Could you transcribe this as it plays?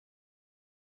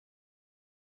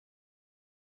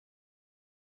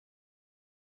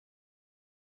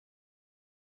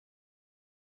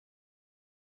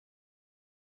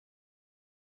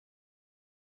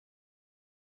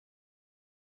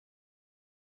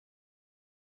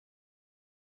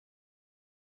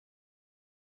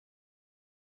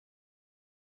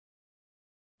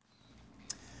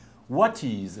What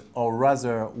is, or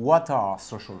rather, what are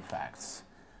social facts?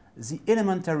 The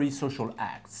elementary social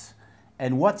acts,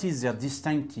 and what is their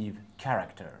distinctive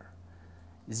character?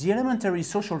 The elementary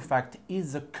social fact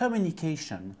is the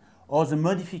communication or the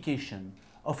modification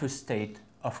of a state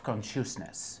of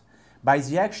consciousness by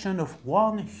the action of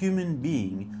one human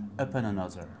being upon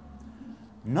another.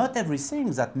 Not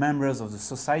everything that members of the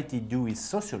society do is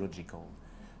sociological.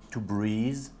 To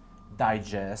breathe,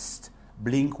 digest,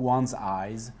 blink one's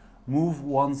eyes, move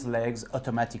one's legs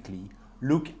automatically,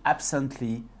 look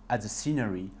absently at the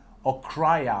scenery, or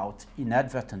cry out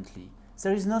inadvertently.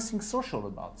 There is nothing social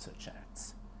about such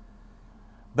acts.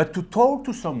 But to talk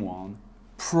to someone,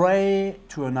 pray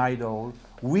to an idol,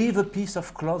 weave a piece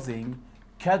of clothing,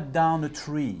 cut down a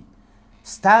tree,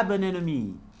 stab an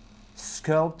enemy,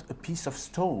 sculpt a piece of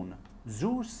stone,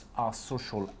 those are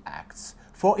social acts.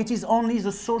 For it is only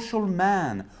the social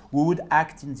man who would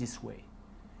act in this way.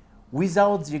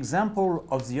 Without the example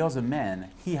of the other man,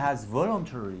 he has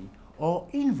voluntarily or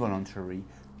involuntarily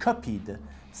copied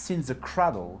since the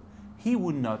cradle, he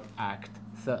would not act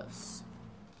thus.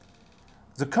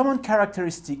 The common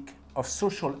characteristic of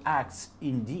social acts,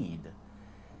 indeed,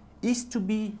 is to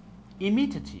be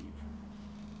imitative.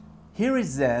 Here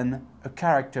is then a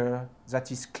character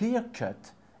that is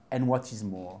clear-cut and what is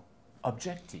more,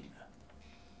 objective.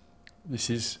 This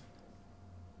is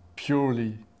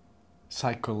purely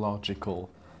psychological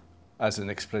as an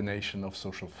explanation of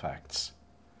social facts.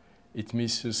 It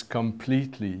misses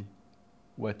completely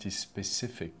what is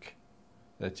specific,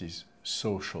 that is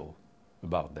social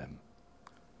about them.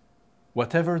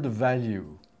 Whatever the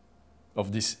value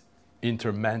of this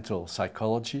intermental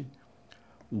psychology,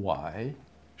 why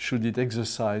should it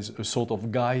exercise a sort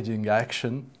of guiding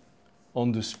action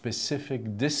on the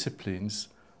specific disciplines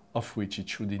of which it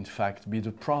should in fact be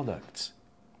the product?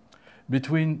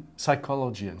 Between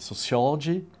psychology and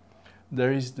sociology,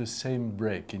 there is the same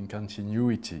break in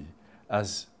continuity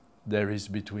as there is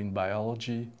between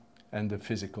biology and the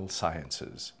physical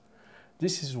sciences.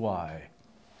 This is why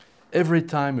every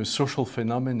time a social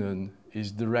phenomenon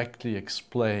is directly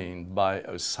explained by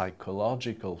a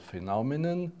psychological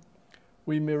phenomenon,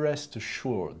 we may rest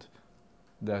assured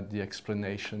that the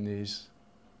explanation is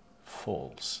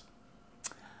false.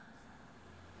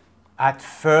 At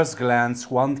first glance,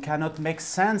 one cannot make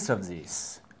sense of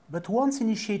this, but once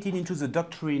initiated into the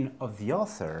doctrine of the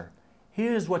author,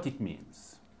 here's what it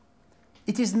means.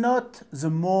 It is not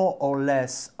the more or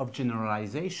less of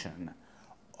generalization,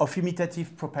 of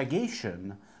imitative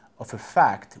propagation of a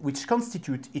fact which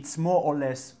constitute its more or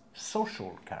less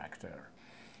social character.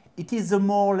 It is the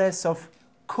more or less of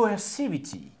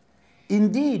coercivity.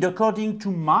 Indeed, according to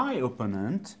my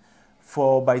opponent,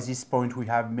 for by this point we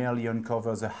have merely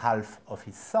uncovered the half of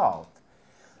his thought,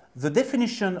 the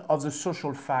definition of the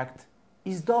social fact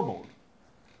is double.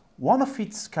 One of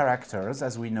its characters,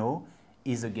 as we know,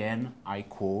 is again, I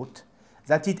quote,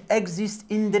 that it exists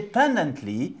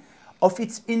independently of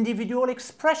its individual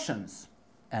expressions,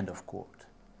 end of quote.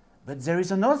 But there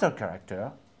is another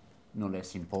character, no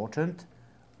less important,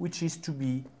 which is to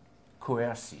be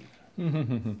coercive.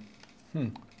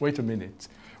 Wait a minute.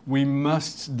 We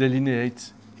must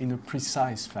delineate in a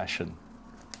precise fashion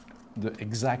the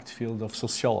exact field of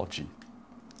sociology.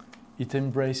 It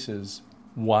embraces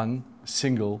one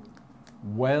single,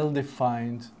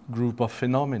 well-defined group of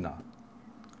phenomena.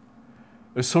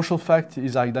 A social fact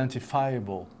is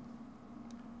identifiable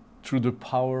through the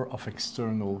power of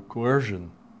external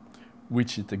coercion,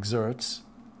 which it exerts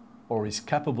or is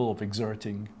capable of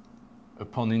exerting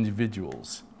upon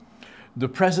individuals. The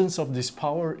presence of this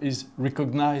power is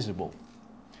recognizable.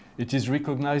 It is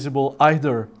recognizable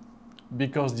either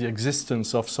because the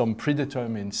existence of some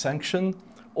predetermined sanction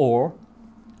or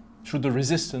through the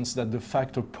resistance that the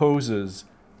fact opposes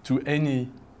to any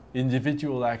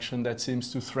individual action that seems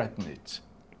to threaten it.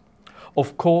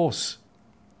 Of course,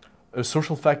 a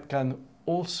social fact can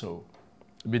also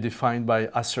be defined by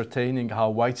ascertaining how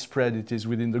widespread it is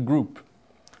within the group.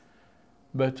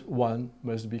 But one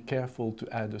must be careful to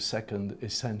add a second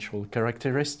essential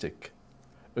characteristic.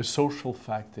 A social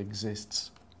fact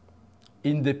exists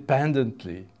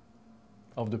independently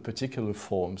of the particular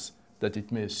forms that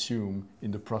it may assume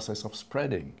in the process of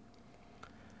spreading.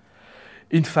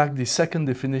 In fact, the second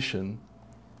definition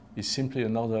is simply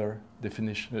another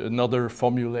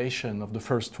formulation of the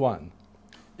first one.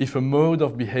 If a mode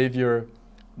of behavior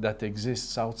that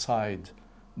exists outside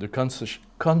the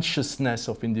consciousness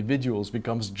of individuals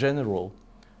becomes general,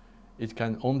 it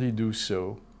can only do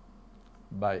so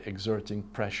by exerting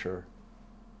pressure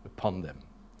upon them.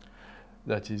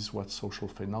 That is what social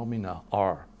phenomena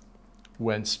are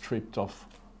when stripped of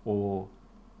all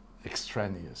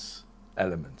extraneous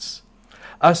elements.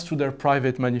 As to their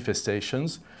private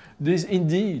manifestations, these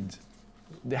indeed,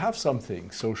 they have something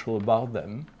social about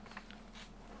them,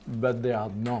 but they are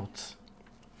not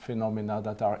phenomena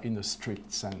that are in a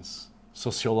strict sense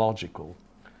sociological.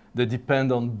 They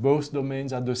depend on both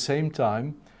domains at the same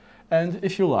time, and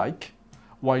if you like,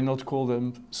 why not call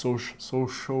them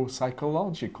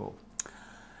socio-psychological?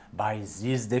 By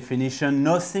this definition,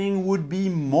 nothing would be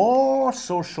more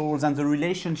social than the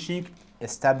relationship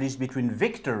established between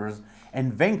victors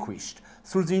and vanquished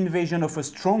through the invasion of a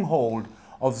stronghold,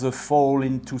 of the fall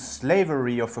into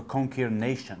slavery of a conquered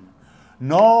nation.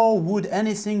 Nor would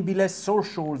anything be less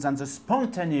social than the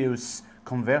spontaneous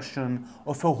conversion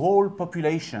of a whole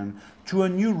population to a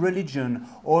new religion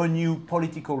or a new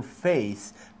political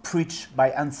faith preached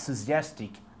by enthusiastic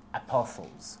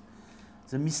apostles.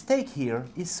 The mistake here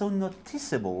is so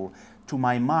noticeable to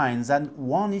my mind that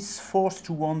one is forced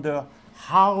to wonder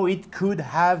how it could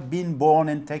have been born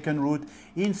and taken root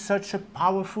in such a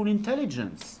powerful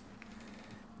intelligence.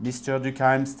 Mr.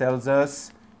 Durkheim tells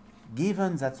us,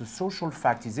 given that the social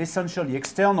fact is essentially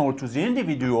external to the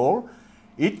individual,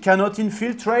 it cannot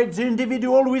infiltrate the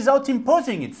individual without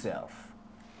imposing itself.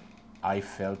 I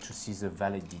fail to see the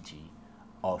validity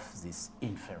of this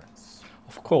inference.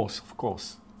 Of course, of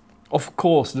course. Of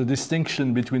course, the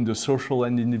distinction between the social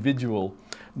and individual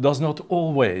does not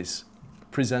always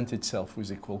present itself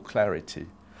with equal clarity.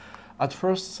 At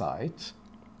first sight,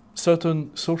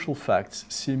 certain social facts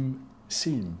seem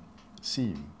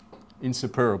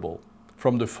inseparable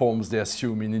from the forms they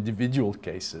assume in individual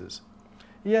cases.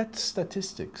 Yet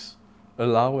statistics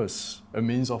allow us a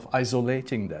means of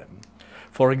isolating them.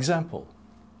 For example,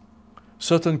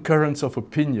 certain currents of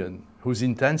opinion whose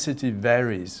intensity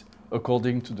varies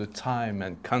according to the time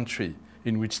and country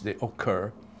in which they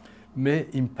occur may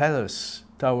impel us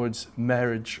towards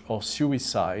marriage or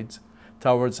suicide,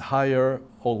 towards higher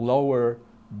or lower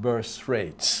birth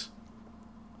rates.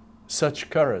 Such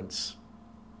currents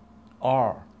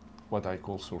are what I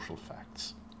call social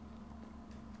facts.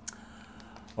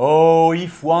 Oh,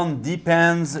 if one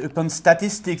depends upon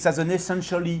statistics as an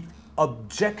essentially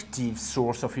objective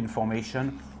source of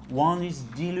information, one is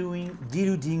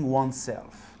deluding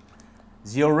oneself.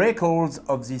 The oracles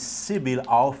of this Sibyl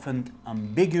are often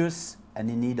ambiguous and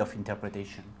in need of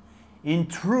interpretation. In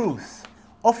truth,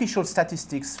 official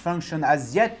statistics function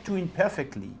as yet too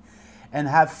imperfectly and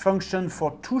have functioned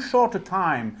for too short a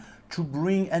time to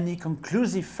bring any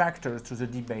conclusive factors to the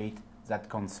debate that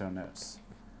concern us.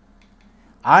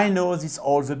 I know this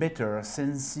all the better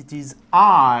since it is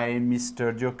I,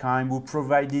 Mr. Durkheim, who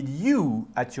provided you,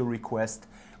 at your request,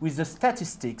 with the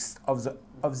statistics of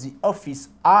the office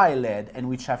I led and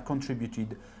which have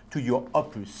contributed to your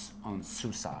opus on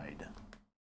suicide.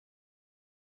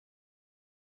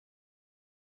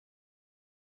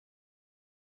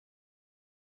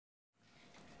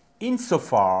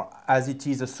 Insofar as it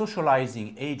is a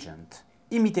socializing agent,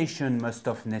 imitation must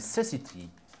of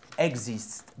necessity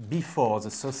exist before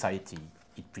the society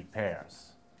it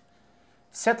prepares.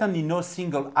 Certainly no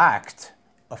single act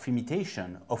of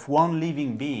imitation of one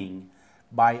living being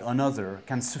by another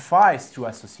can suffice to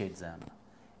associate them,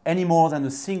 any more than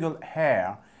a single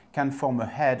hair can form a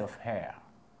head of hair.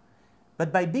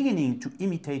 But by beginning to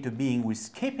imitate a being who is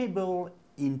capable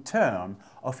in turn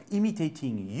of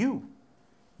imitating you,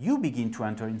 you begin to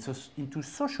enter into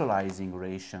socializing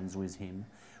relations with him,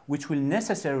 which will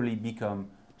necessarily become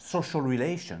social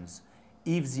relations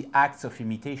if the acts of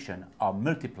imitation are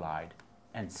multiplied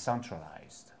and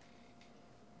centralized.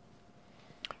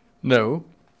 No,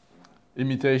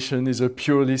 imitation is a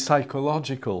purely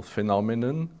psychological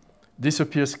phenomenon. This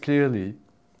appears clearly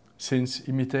since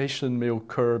imitation may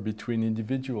occur between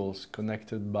individuals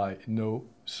connected by no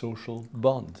social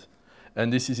bond.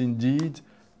 And this is indeed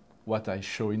what I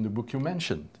show in the book you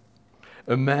mentioned.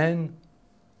 A man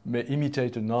may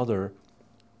imitate another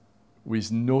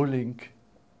with no link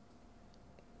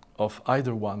of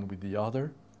either one with the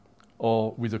other,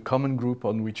 or with a common group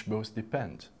on which both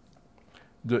depend.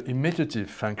 The imitative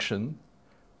function,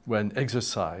 when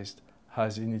exercised,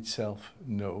 has in itself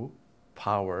no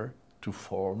power to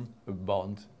form a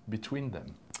bond between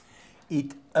them.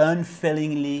 It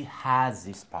unfailingly has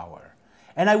this power.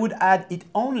 And I would add, it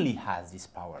only has this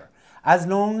power, as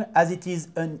long as it is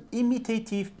an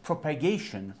imitative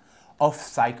propagation of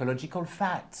psychological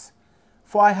facts.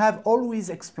 For I have always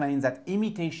explained that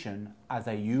imitation, as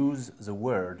I use the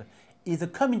word, is a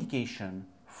communication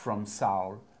from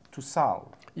soul to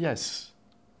soul. Yes,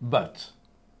 but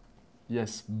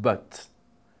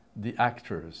the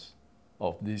actors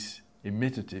of this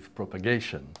imitative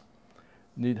propagation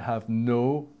need have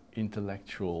no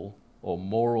intellectual or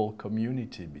moral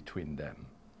community between them,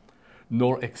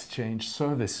 nor exchange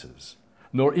services,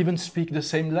 nor even speak the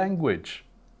same language.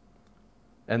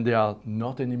 And they are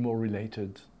not any more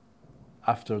related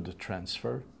after the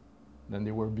transfer than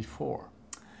they were before.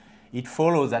 It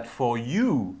follows that for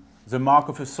you, the mark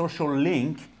of a social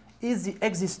link is the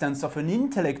existence of an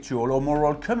intellectual or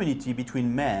moral community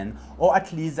between men, or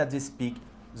at least that they speak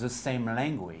the same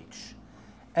language.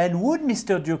 And would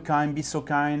Mr. Durkheim be so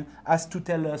kind as to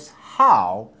tell us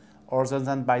how, other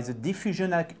than by the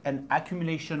diffusion and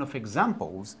accumulation of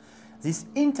examples, this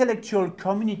intellectual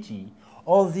community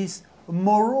or this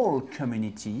moral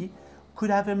community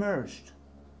could have emerged?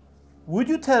 Would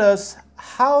you tell us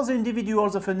how the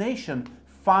individuals of a nation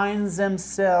find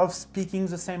themselves speaking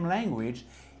the same language,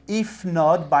 if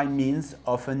not by means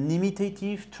of an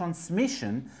imitative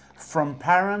transmission from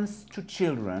parents to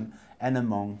children and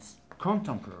amongst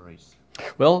contemporaries?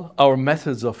 Well, our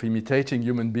methods of imitating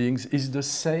human beings is the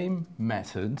same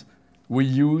method we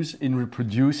use in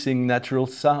reproducing natural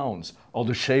sounds, or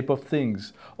the shape of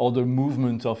things, or the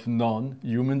movement of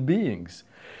non-human beings.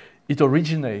 It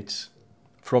originates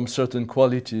from certain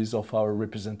qualities of our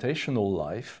representational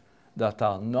life that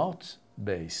are not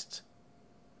based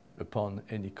upon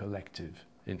any collective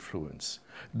influence.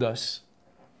 Thus,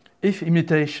 if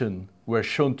imitation were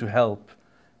shown to help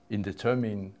in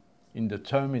determining,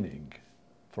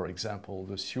 for example,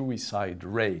 the suicide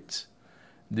rate,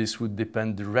 this would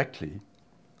depend directly,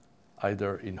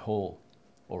 either in whole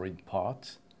or in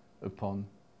part, upon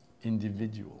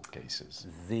individual cases.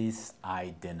 This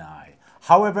I deny.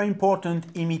 However important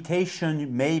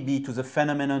imitation may be to the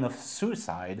phenomenon of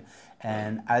suicide,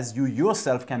 and as you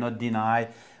yourself cannot deny,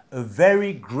 a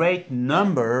very great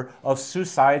number of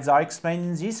suicides are explained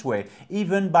in this way,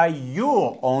 even by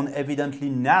your own evidently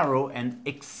narrow and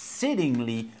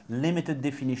exceedingly limited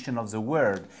definition of the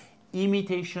word.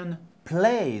 Imitation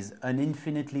plays an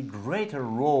infinitely greater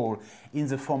role in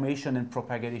the formation and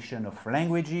propagation of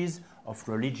languages, of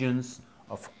religions,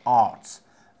 of arts.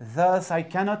 Thus, I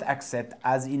cannot accept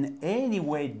as in any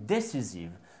way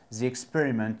decisive the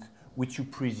experiment which you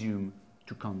presume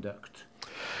to conduct.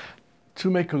 To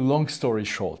make a long story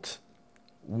short,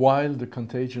 while the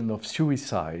contagion of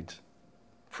suicide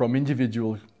from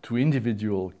individual to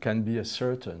individual can be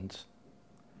ascertained,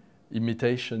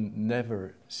 imitation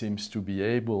never seems to be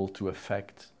able to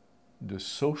affect the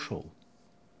social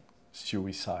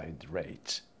suicide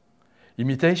rate.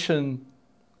 Imitation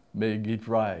may give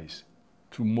rise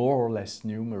to more or less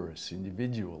numerous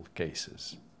individual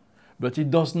cases, but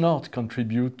it does not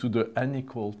contribute to the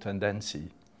unequal tendency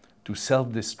to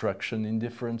self-destruction in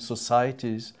different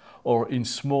societies or in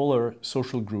smaller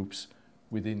social groups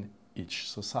within each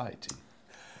society.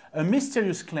 A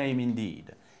mysterious claim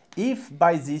indeed. If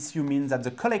by this you mean that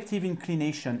the collective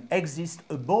inclination exists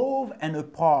above and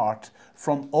apart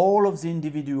from all of the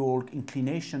individual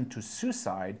inclination to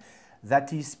suicide,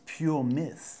 that is pure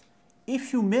myth.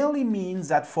 If you merely mean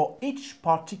that for each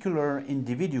particular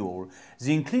individual,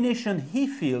 the inclination he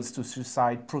feels to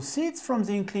suicide proceeds from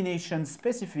the inclination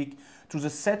specific to the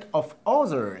set of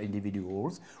other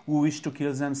individuals who wish to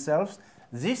kill themselves,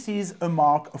 this is a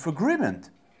mark of agreement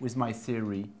with my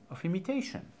theory of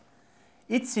imitation.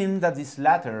 It seems that this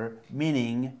latter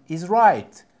meaning is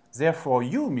right. Therefore,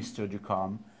 you, Mr.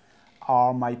 Durkheim,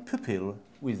 are my pupil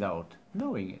without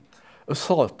knowing it. A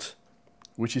thought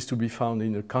which is to be found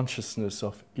in the consciousness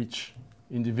of each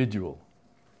individual,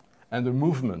 and a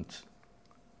movement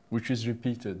which is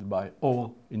repeated by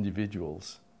all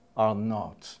individuals, are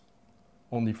not,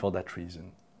 only for that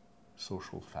reason,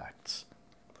 social facts.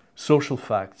 Social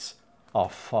facts are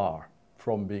far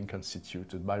from being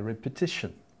constituted by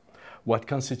repetition. What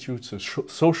constitutes a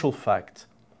social fact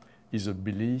is a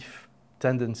belief,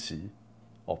 tendency,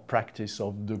 or practice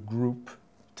of the group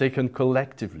taken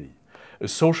collectively. A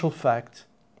social fact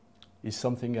is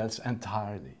something else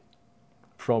entirely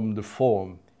from the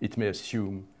form it may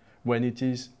assume when it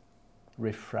is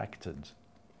refracted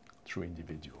through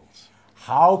individuals.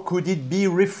 How could it be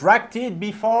refracted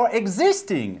before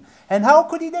existing? And how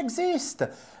could it exist?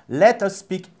 Let us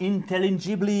speak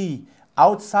intelligibly,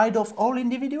 outside of all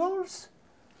individuals.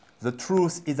 The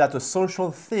truth is that a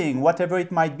social thing, whatever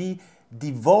it might be,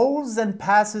 devolves and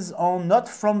passes on not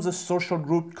from the social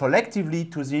group collectively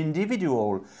to the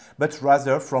individual, but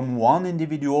rather from one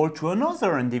individual to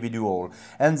another individual,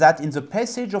 and that in the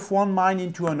passage of one mind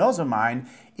into another mind,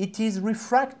 it is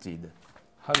refracted.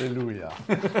 Hallelujah.